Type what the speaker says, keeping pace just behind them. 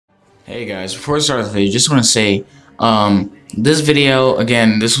Hey guys, before I start the video, just want to say, this video,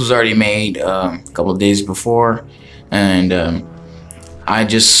 again, this was already made a couple of days before, and I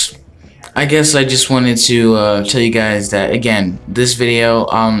guess I just wanted to tell you guys that, again, this video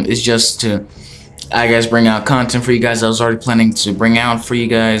is just to, I guess, bring out content for you guys. I was already planning to bring out for you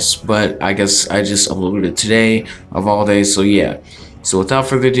guys, but I guess I just uploaded it today of all days, so yeah. So without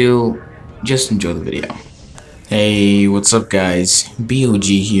further ado, just enjoy the video. Hey, what's up guys? BOG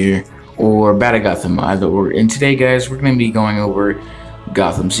here, or Bad at Gotham, either or. And today guys, we're going to be going over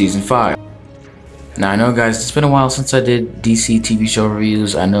Gotham Season 5. Now I know guys, it's been a while since I did DC TV show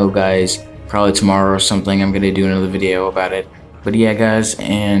reviews. I know guys, probably tomorrow or something I'm going to do another video about it. But yeah guys,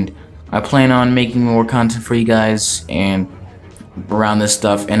 and I plan on making more content for you guys and around this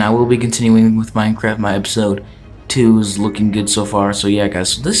stuff. And I will be continuing with Minecraft. My episode 2 is looking good so far. So yeah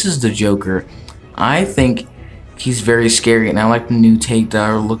guys, so this is the Joker. I think he's very scary, and I like the new take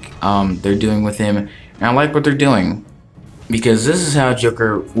that they're doing with him, and I like what they're doing, because this is how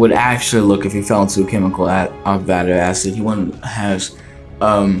Joker would actually look if he fell into a chemical vat of acid. He wouldn't have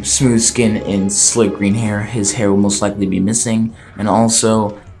smooth skin and slick green hair. His hair would most likely be missing, and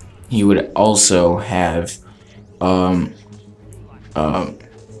also he would also have burns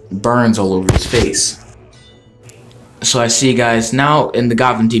all over his face. So I see guys, now in the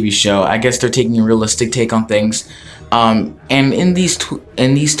Gotham TV show, I guess they're taking a realistic take on things. And in these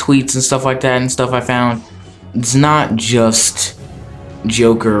tweets and stuff like that and stuff I found, it's not just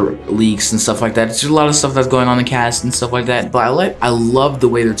Joker leaks and stuff like that. It's just a lot of stuff that's going on in the cast and stuff like that. But I love the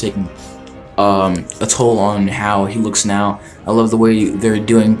way they're taking a toll on how he looks now. I love the way they're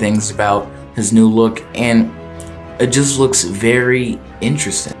doing things about his new look, and it just looks very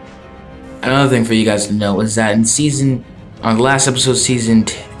interesting. Another thing for you guys to know is that on the last episode of season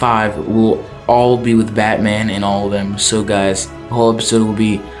 5, will all be with Batman and all of them. So guys, the whole episode will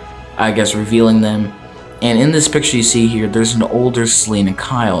be, I guess, revealing them. And in this picture you see here, there's an older Selina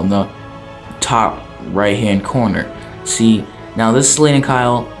Kyle in the top right hand corner. See, now this Selina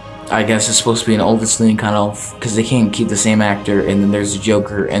Kyle, I guess, is supposed to be an older Selina Kyle because they can't keep the same actor. And then there's the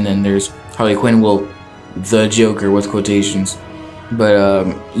Joker, and then there's Harley Quinn, well, the Joker with quotations.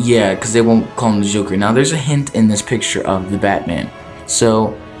 But yeah, because they won't call him the Joker. Now there's a hint in this picture of the Batman.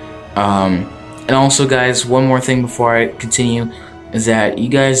 So and also guys, one more thing before I continue is that you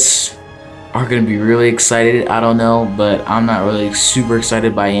guys are going to be really excited. I don't know, but I'm not really super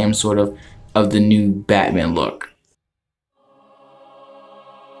excited, but I am sort of the new Batman look.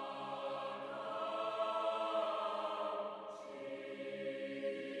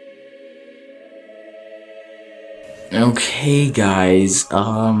 Okay guys,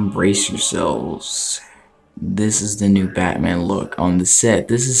 brace yourselves. This is the new Batman look on the set.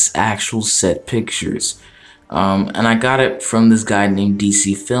 This is actual set pictures. And I got it from this guy named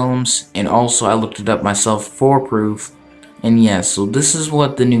DC Films, and also I looked it up myself for proof. And yeah, so this is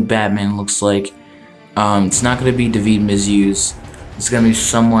what the new Batman looks like. It's not gonna be David Misuse. It's gonna be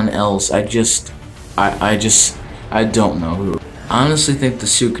someone else. I don't know who. I honestly think the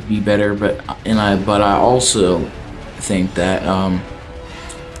suit could be better, but I also think that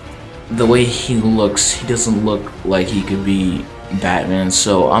the way he looks, he doesn't look like he could be Batman,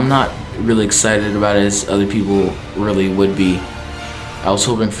 so I'm not really excited about it as other people really would be. I was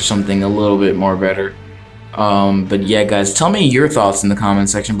hoping for something a little bit more better. But yeah guys, tell me your thoughts in the comment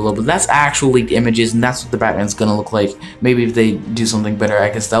section below. But that's actual leaked images, and that's what the Batman's gonna look like. Maybe if they do something better. I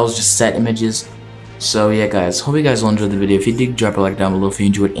guess that was just set images. So yeah guys, hope you guys will enjoy the video. If you did, drop a like down below if you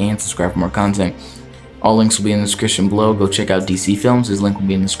enjoyed, and subscribe for more content. All links will be in the description below. Go check out DC Films. His link will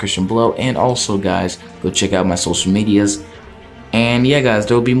be in the description below. And also, guys, go check out my social medias. And yeah, guys,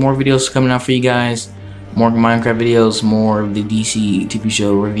 there will be more videos coming out for you guys. More Minecraft videos, more of the DC TV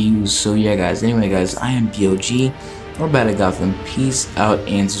show reviews. So yeah, guys. Anyway, guys, I am BOG. We're Bad at Gotham. Peace out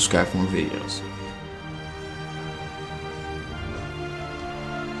and subscribe for more videos.